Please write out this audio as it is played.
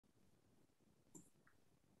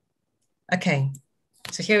Okay,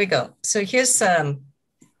 so here we go. So here's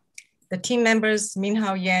the team members: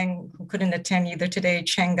 Minhao Yang, who couldn't attend either today,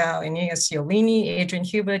 Cheng Gao, Aeneas Ciolini, Adrian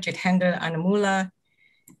Huber, Jitendra Anamula,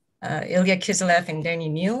 Ilya Kiselev, and Danny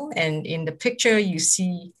Neal. And in the picture, you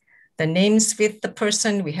see the names with the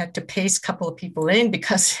person. We had to paste a couple of people in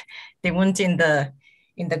because they weren't in the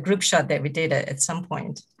group shot that we did at some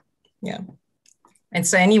point. Yeah. And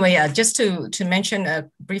so anyway, just to mention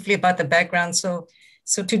briefly about the background. So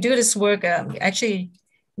to do this work, we actually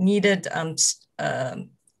needed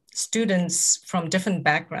students from different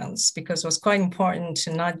backgrounds, because it was quite important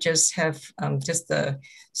to not just have just the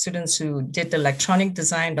students who did the electronic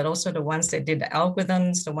design, but also the ones that did the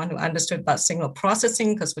algorithms, the one who understood about signal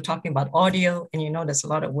processing, because we're talking about audio, and there's a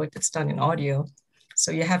lot of work that's done in audio.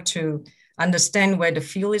 So you have to understand where the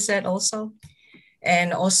field is at also.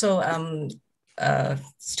 And also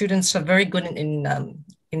students are very good in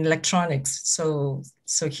electronics. So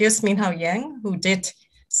here's Minhao Yang, who did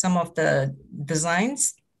some of the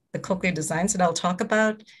designs, the Cochlea designs that I'll talk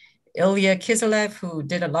about. Ilya Kiselev, who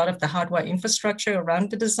did a lot of the hardware infrastructure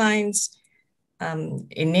around the designs.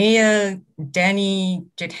 Inea, Danny,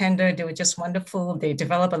 Jitendra, they were just wonderful. They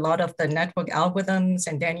developed a lot of the network algorithms,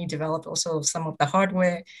 and Danny developed also some of the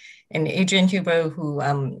hardware. And Adrian Huber, who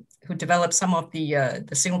developed some of the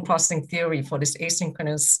signal processing theory for this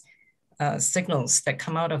asynchronous signals that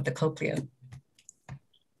come out of the cochlea.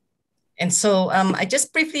 And so I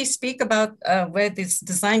just briefly speak about where this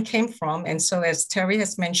design came from. And so as Terry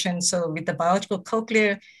has mentioned, so with the biological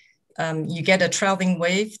cochlea, you get a traveling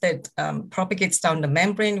wave that propagates down the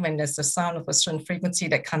membrane when there's a sound of a certain frequency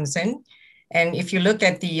that comes in. And if you look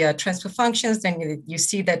at the transfer functions, then you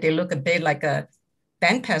see that they look a bit like a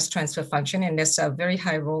bandpass transfer function, and there's a very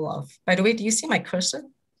high roll-off. By the way, do you see my cursor?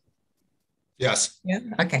 Yes. Yeah,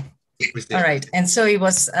 okay. All right, and so it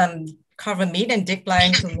was Carver Mead and Dick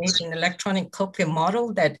Blind who made an electronic cochlea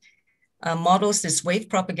model that models this wave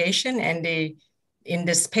propagation. And they, in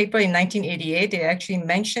this paper in 1988, they actually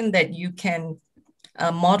mentioned that you can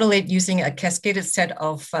model it using a cascaded set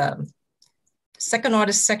of second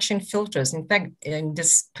order section filters. In fact, in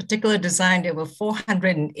this particular design, there were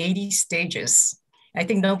 480 stages. I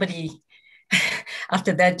think nobody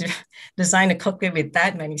after that designed a cochlea with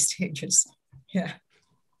that many stages. Yeah.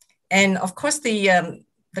 And of course, the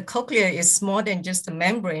cochlea is more than just the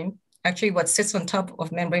membrane. Actually, what sits on top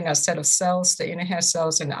of membrane are a set of cells, the inner hair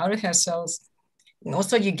cells and the outer hair cells. And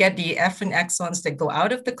also you get the afferent axons that go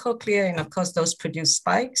out of the cochlea, and of course, those produce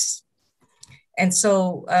spikes. And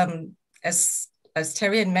so as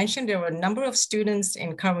Terry had mentioned, there were a number of students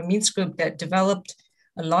in Carver Mead's group that developed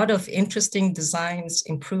a lot of interesting designs,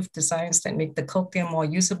 improved designs that make the cochlea more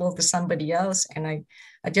usable to somebody else. And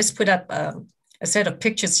I just put up a set of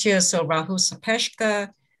pictures here. So Rahul Sapeshka,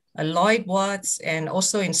 Lloyd Watts, and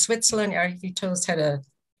also in Switzerland, Eric Vitos had a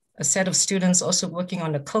set of students also working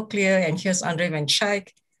on the cochlea. And here's Andrei Van Schaik,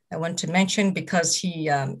 I want to mention, because he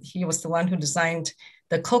was the one who designed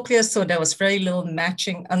the cochlea. So there was very little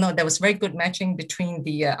matching. There was very good matching between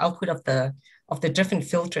the output of the different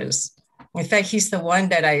filters. In fact, he's the one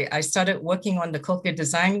that I started working on the cochlea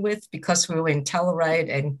design with, because we were in Telluride,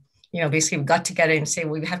 and basically we got together and say,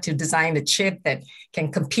 well, we have to design a chip that can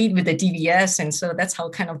compete with the DVS. And so that's how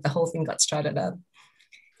kind of the whole thing got started up.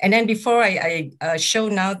 And then before I show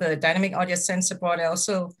now the dynamic audio sensor board, I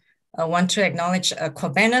also want to acknowledge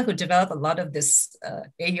Corbena, who developed a lot of this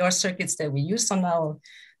AER circuits that we use on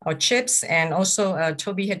our chips. And also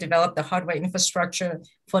Toby had developed the hardware infrastructure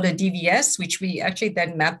for the DVS, which we actually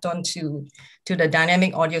then mapped onto the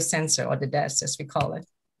dynamic audio sensor, or the DAS as we call it.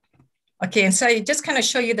 Okay, and so I just kind of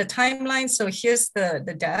show you the timeline. So here's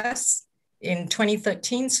the DAS in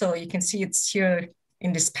 2013. So you can see it's here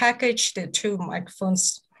in this package, the two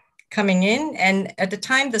microphones coming in. And at the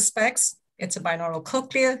time, the specs, it's a binaural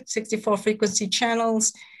cochlea, 64 frequency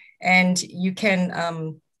channels, and you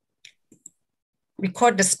can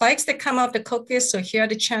record the spikes that come out the cochlea. So here are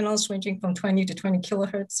the channels ranging from 20 to 20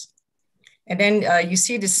 kilohertz. And then you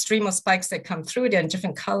see this stream of spikes that come through. They're in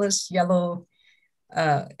different colors, yellow,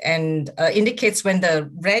 and indicates when the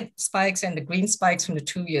red spikes and the green spikes from the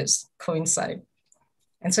 2 years coincide.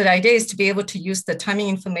 And so the idea is to be able to use the timing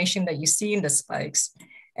information that you see in the spikes.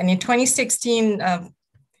 And in 2016,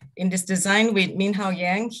 in this design with Minhao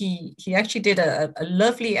Yang, he actually did a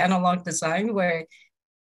lovely analog design where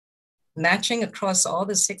matching across all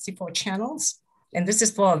the 64 channels. And this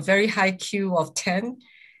is for a very high Q of 10.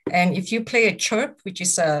 And if you play a chirp, which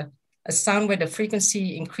is a sound where the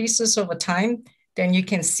frequency increases over time, then you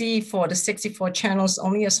can see for the 64 channels,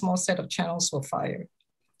 only a small set of channels will fire,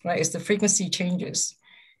 right, as the frequency changes.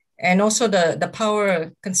 And also the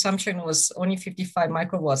power consumption was only 55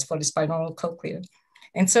 microwatts for this binaural cochlea.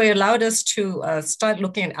 And so it allowed us to start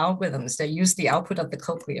looking at algorithms that use the output of the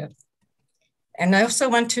cochlea. And I also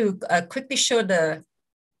want to quickly show the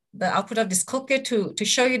output of this cochlea to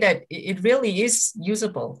show you that it really is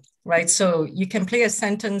usable, right? So you can play a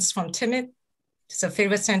sentence from Timid. It's a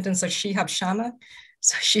favorite sentence of Shihab Shama.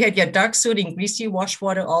 So she had your dark suit in greasy wash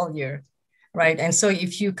water all year, right? And so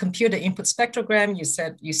if you compute the input spectrogram,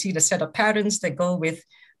 you see the set of patterns that go with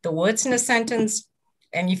the words in the sentence.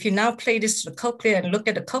 And if you now play this to the cochlea and look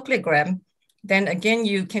at the cochleogram, then again,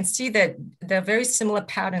 you can see that there are very similar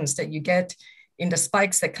patterns that you get in the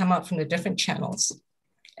spikes that come out from the different channels.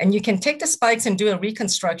 And you can take the spikes and do a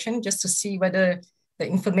reconstruction just to see whether the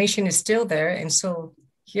information is still there. And so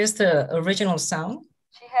here's the original sound.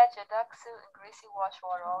 She had your duck suit and greasy wash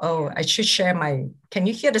water all year. I should share can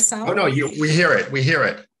you hear the sound? Oh, no, we hear it. We hear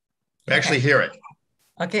it. We actually hear it.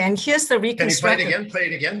 Okay, and here's the reconstruction. Can you play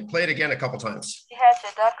it again? Play it again a couple times. She had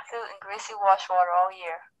your duck suit and greasy wash water all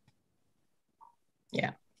year.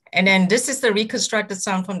 Yeah, and then this is the reconstructed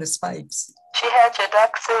sound from the spikes. She had your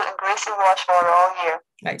duck suit and greasy wash water all year.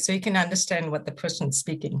 Right, so you can understand what the person's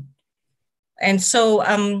speaking. And so,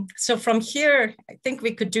 so from here, I think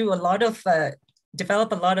we could do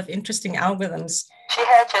develop a lot of interesting algorithms. She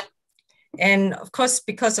had your... And of course,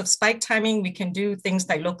 because of spike timing, we can do things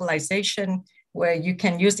like localization, where you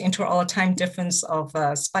can use the inter-oral time difference of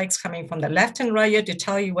spikes coming from the left and right to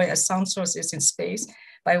tell you where a sound source is in space.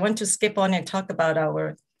 But I want to skip on and talk about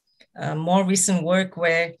our more recent work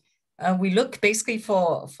where we look basically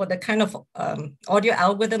for the kind of audio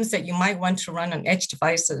algorithms that you might want to run on edge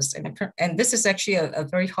devices. And this is actually a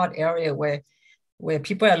very hot area where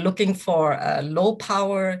people are looking for low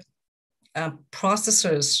power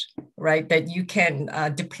processors, right, that you can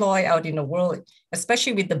deploy out in the world,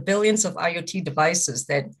 especially with the billions of IoT devices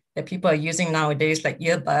that people are using nowadays, like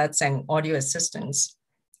earbuds and audio assistants.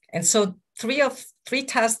 And so three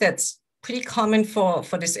tasks that's pretty common for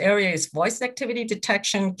this area is voice activity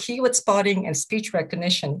detection, keyword spotting, and speech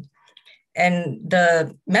recognition. And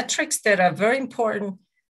the metrics that are very important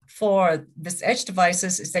for this edge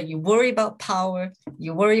devices is that you worry about power,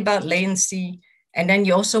 you worry about latency, and then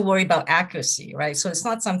you also worry about accuracy, right? So it's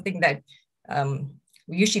not something that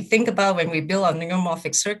we usually think about when we build our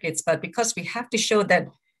neuromorphic circuits, but because we have to show that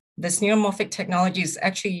this neuromorphic technology is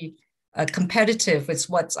actually competitive with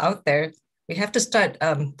what's out there, we have to start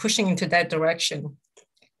pushing into that direction.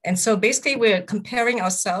 And so basically we're comparing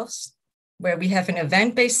ourselves where we have an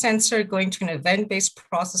event-based sensor going to an event-based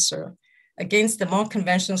processor against the more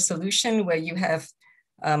conventional solution where you have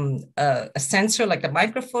a sensor like a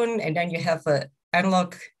microphone, and then you have an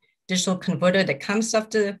analog digital converter that comes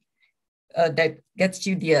after, that gets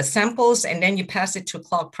you the samples, and then you pass it to a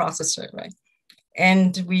clock processor, right?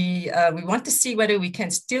 And we want to see whether we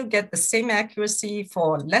can still get the same accuracy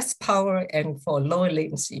for less power and for lower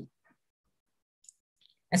latency.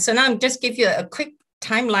 And so now I'm just give you a quick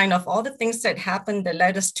timeline of all the things that happened that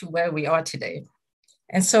led us to where we are today.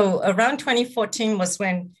 And so around 2014 was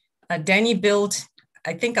when Danny built,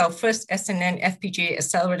 I think, our first SNN FPGA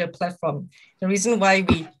accelerator platform. The reason why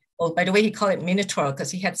by the way, he called it Minotaur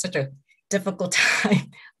because he had such a difficult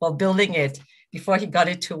time while building it before he got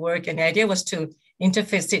it to work. And the idea was to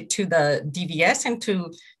interface it to the DVS and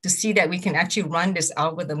to see that we can actually run these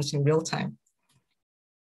algorithms in real time.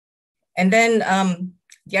 And then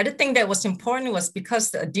the other thing that was important was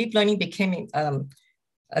because deep learning became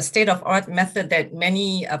a state-of-art method that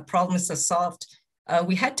many problems are solved,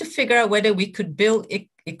 we had to figure out whether we could build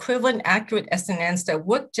equivalent accurate SNNs that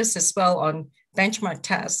work just as well on benchmark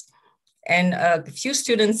tasks. And a few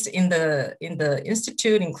students in the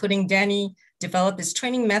institute, including Danny, developed these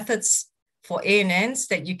training methods for ANNs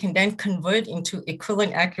that you can then convert into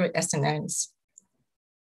equivalent accurate SNNs.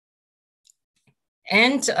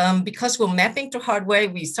 And because we're mapping to hardware,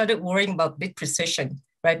 we started worrying about bit precision,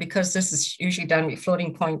 right? Because this is usually done with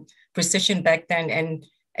floating point precision back then.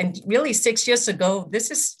 And really 6 years ago,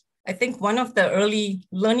 this is, I think, one of the early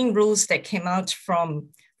learning rules that came out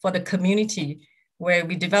for the community, where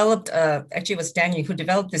we developed, actually it was Daniel who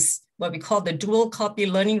developed this, what we call the dual copy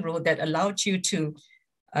learning rule that allowed you to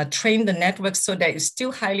train the network so that it's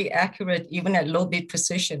still highly accurate, even at low bit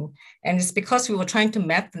precision. And it's because we were trying to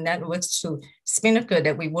map the networks to Spinnaker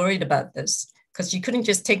that we worried about this, because you couldn't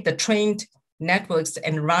just take the trained networks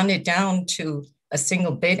and run it down to a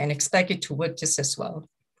single bit and expect it to work just as well.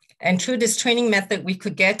 And through this training method, we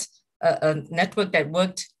could get a network that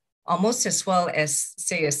worked almost as well as,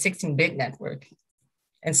 say, a 16-bit network.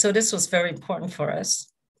 And so this was very important for us.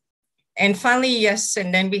 And finally, yes,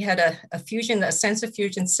 and then we had a sensor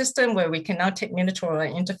fusion system where we can now take Minotaur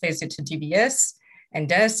and interface it to DBS and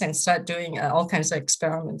DES and start doing all kinds of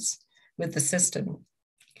experiments with the system.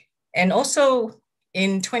 And also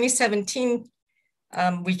in 2017,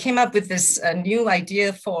 we came up with this new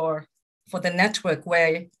idea for the network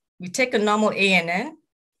where we take a normal ANN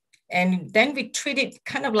and then we treat it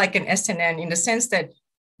kind of like an SNN in the sense that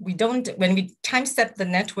we don't, when we time step the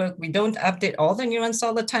network, we don't update all the neurons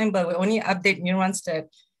all the time, but we only update neurons that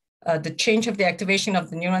the change of the activation of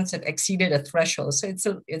the neurons have exceeded a threshold.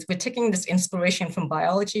 So we're taking this inspiration from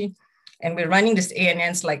biology and we're running this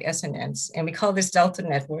ANNs like SNNs, and we call this delta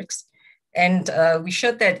networks. And we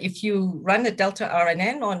showed that if you run a delta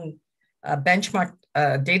RNN on benchmark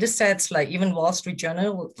data sets, like even Wall Street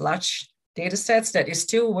Journal, large data sets, that it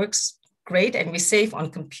still works great and we save on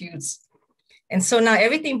computes. And so now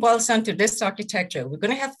everything boils down to this architecture. We're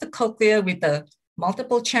going to have the cochlea with the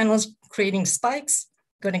multiple channels creating spikes,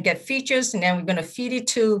 going to get features, and then we're going to feed it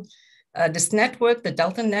to this network, the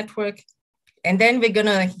delta network. And then we're going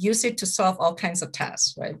to use it to solve all kinds of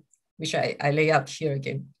tasks, right? Which I lay out here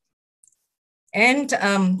again. And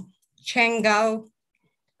Chang Gao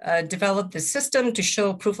developed this system to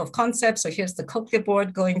show proof of concept. So here's the cochlea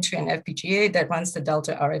board going to an FPGA that runs the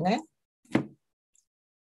delta RNN.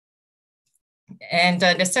 And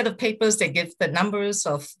the set of papers, they give the numbers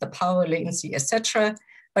of the power, latency, etc.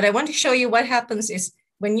 But I want to show you what happens is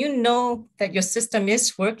when you know that your system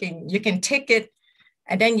is working, you can take it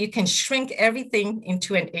and then you can shrink everything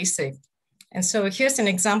into an ASIC. And so here's an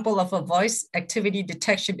example of a voice activity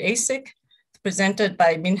detection ASIC presented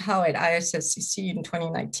by Mahowald at ISSCC in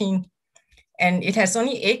 2019. And it has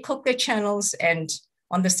only 8 cochlea channels. And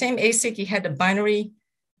on the same ASIC, you had a binary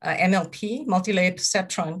MLP, multi-layer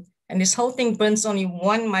perceptron. And this whole thing burns only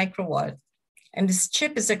 1 microwatt. And this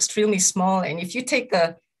chip is extremely small. And if you take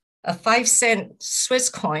a 5-cent Swiss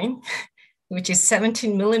coin, which is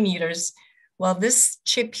 17 millimeters, well, this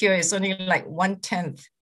chip here is only like 1/10,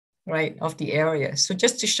 right, of the area. So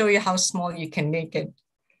just to show you how small you can make it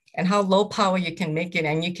and how low power you can make it.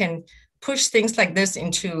 And you can push things like this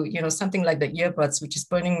into, something like the earbuds, which is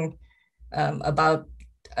burning about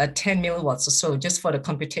 10 milliwatts or so just for the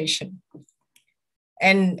computation.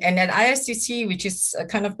 And at ISCC, which is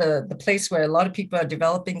kind of the place where a lot of people are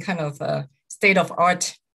developing kind of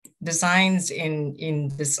state-of-art designs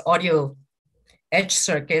in this audio edge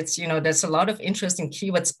circuits, there's a lot of interest in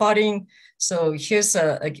keyword spotting. So here's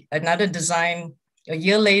another design a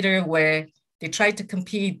year later where they tried to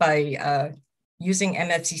compete by using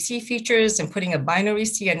MFCC features and putting a binary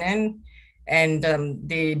CNN. And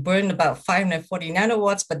they burn about 540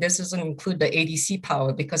 nanowatts, but this doesn't include the ADC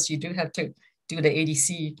power because you do have to do the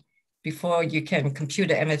ADC before you can compute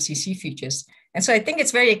the MFCC features. And so I think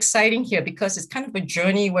it's very exciting here because it's kind of a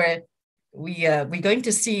journey where we're going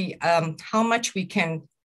to see how much we can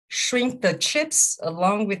shrink the chips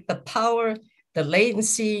along with the power, the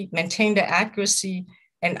latency, maintain the accuracy,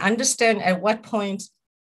 and understand at what point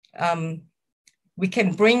we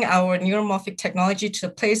can bring our neuromorphic technology to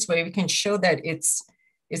a place where we can show that it's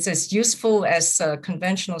as useful as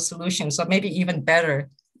conventional solutions, or maybe even better,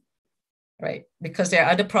 right? Because there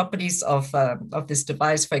are other properties of this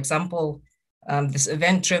device. For example, this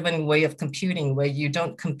event-driven way of computing, where you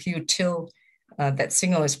don't compute till that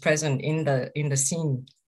signal is present in the scene.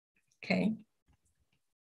 Okay.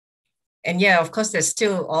 And yeah, of course, there's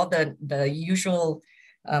still all the usual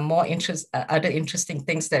other interesting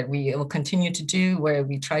things that we will continue to do, where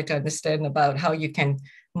we try to understand about how you can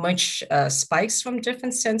merge spikes from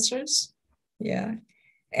different sensors. Yeah,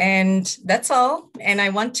 and that's all. And I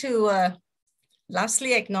want to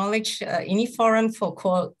lastly acknowledge INI Forum for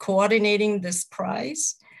coordinating this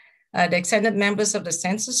prize, the extended members of the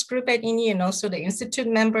census group at INI, and also the institute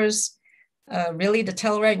members, really the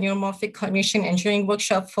Telluride Neuromorphic Cognition Engineering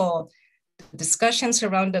Workshop for discussions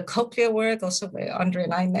around the cochlea work, also where Andre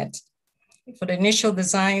and I met for the initial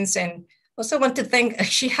designs. And also want to thank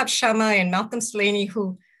Shihab Sharma and Malcolm Slaney,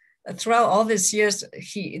 who throughout all these years,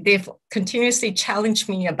 they've continuously challenged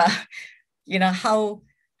me about,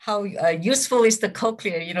 how useful is the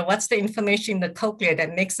cochlea, what's the information in the cochlea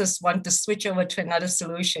that makes us want to switch over to another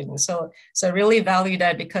solution. So I really value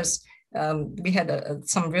that because we had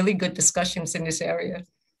some really good discussions in this area.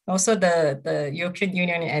 Also, the European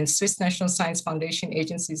Union and Swiss National Science Foundation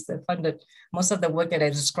agencies that funded most of the work that I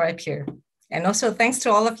described here. And also thanks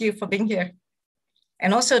to all of you for being here.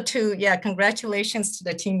 And also congratulations to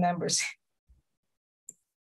the team members.